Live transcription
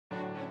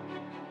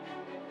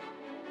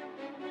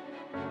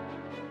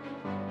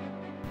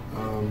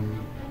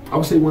I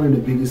would say one of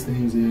the biggest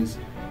things is,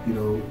 you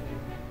know,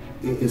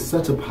 it's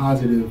such a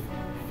positive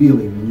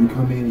feeling when you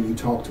come in and you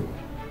talk to them.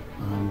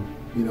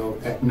 You know,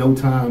 at no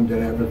time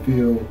did I ever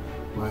feel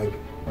like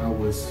I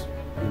was,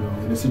 you know,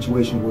 in a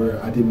situation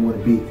where I didn't want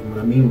to be. And what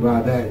I mean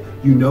by that,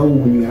 you know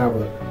when you have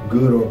a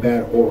good or a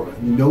bad aura.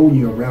 You know when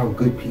you're around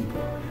good people,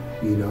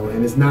 you know,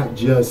 and it's not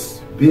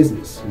just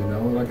business, you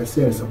know. Like I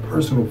said, it's a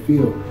personal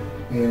feel,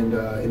 and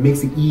it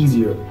makes it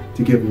easier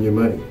to give them your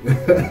money.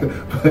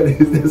 But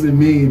it doesn't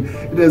mean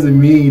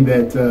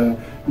that,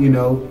 you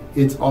know,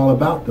 it's all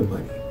about the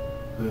money.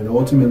 And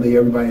ultimately,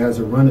 everybody has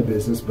to run a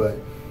business, but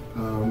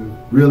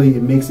really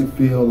it makes it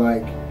feel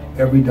like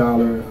every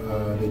dollar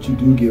that you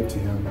do give to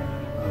him,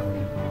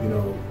 you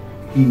know,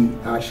 he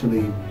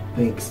actually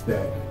thinks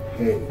that,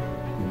 hey,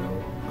 you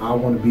know, I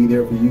want to be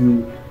there for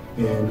you,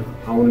 and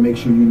I want to make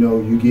sure you know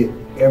you get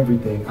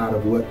everything out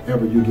of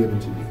whatever you're giving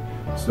to me.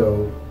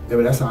 So, I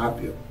mean, that's how I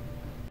feel.